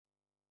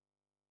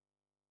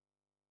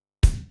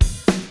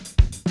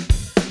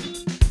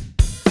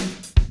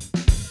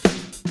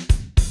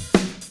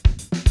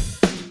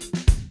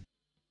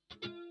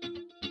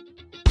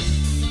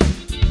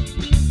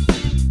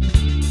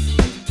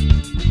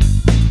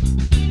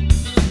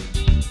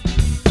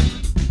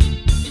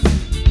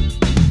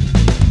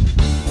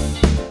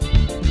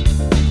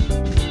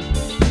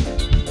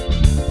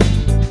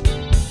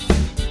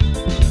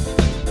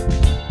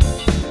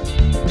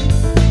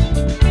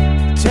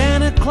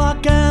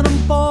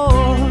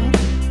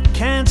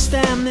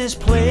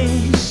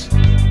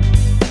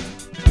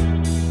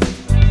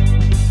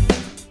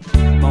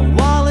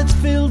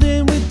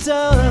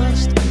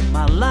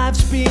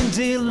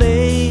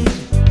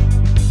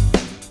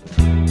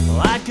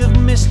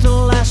the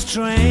last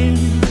train.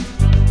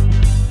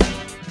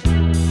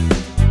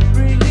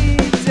 Bring me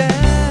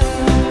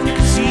down. You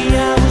can see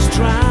I was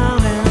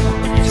drowning.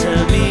 You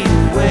turned me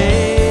away.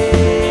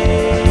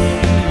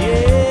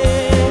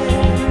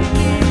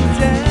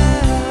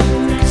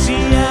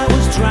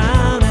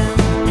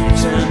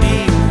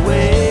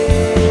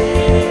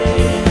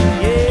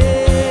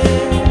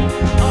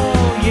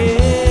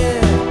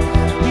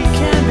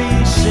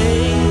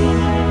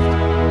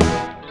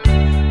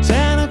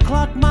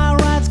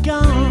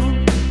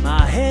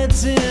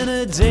 In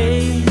a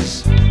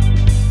daze,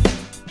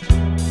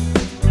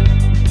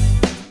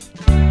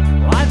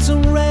 lights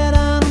on red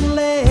and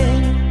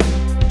lead,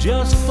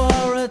 just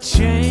for a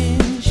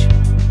change.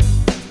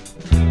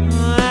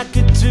 I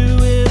could do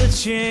with a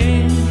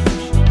change.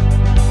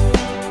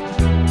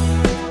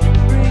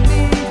 Bring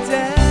me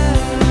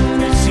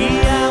down. You see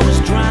I was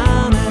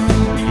drowning,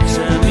 you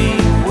turned me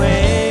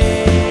away.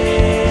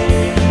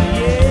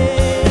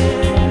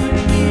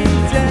 Bring me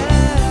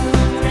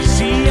down. You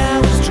see I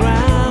was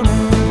drowning.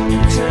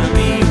 Turn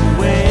me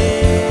away,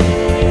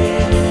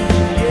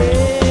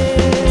 yeah.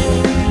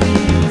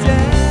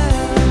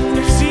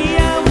 You see I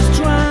was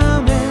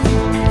drowning.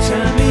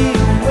 Turn me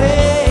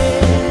away,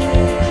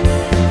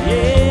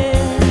 yeah.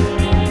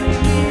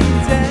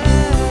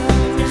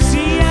 You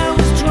see I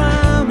was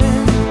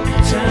drowning.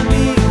 Turn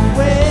me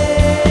away,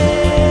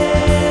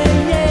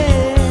 yeah.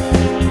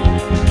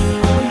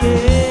 Oh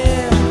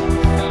yeah,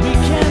 we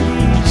can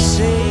be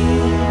saved.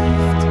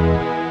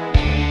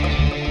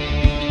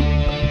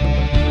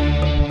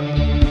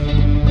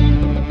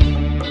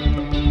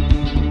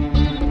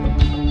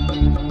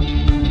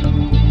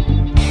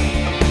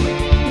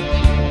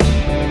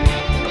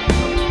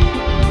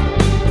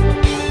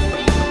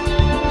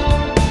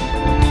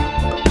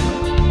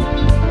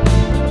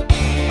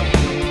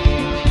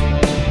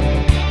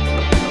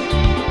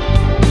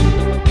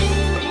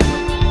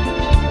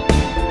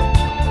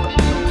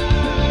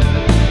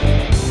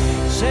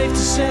 Safe to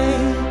say,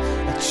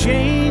 a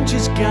change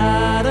has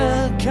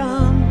gotta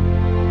come,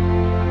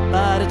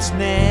 but it's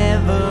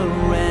never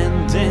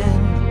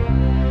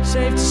ending.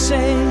 Safe to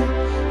say,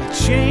 a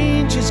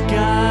change has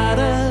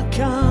gotta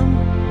come,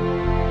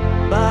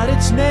 but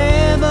it's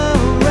never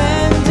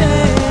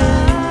ending.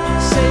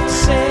 Safe to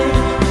say,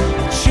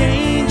 a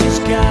change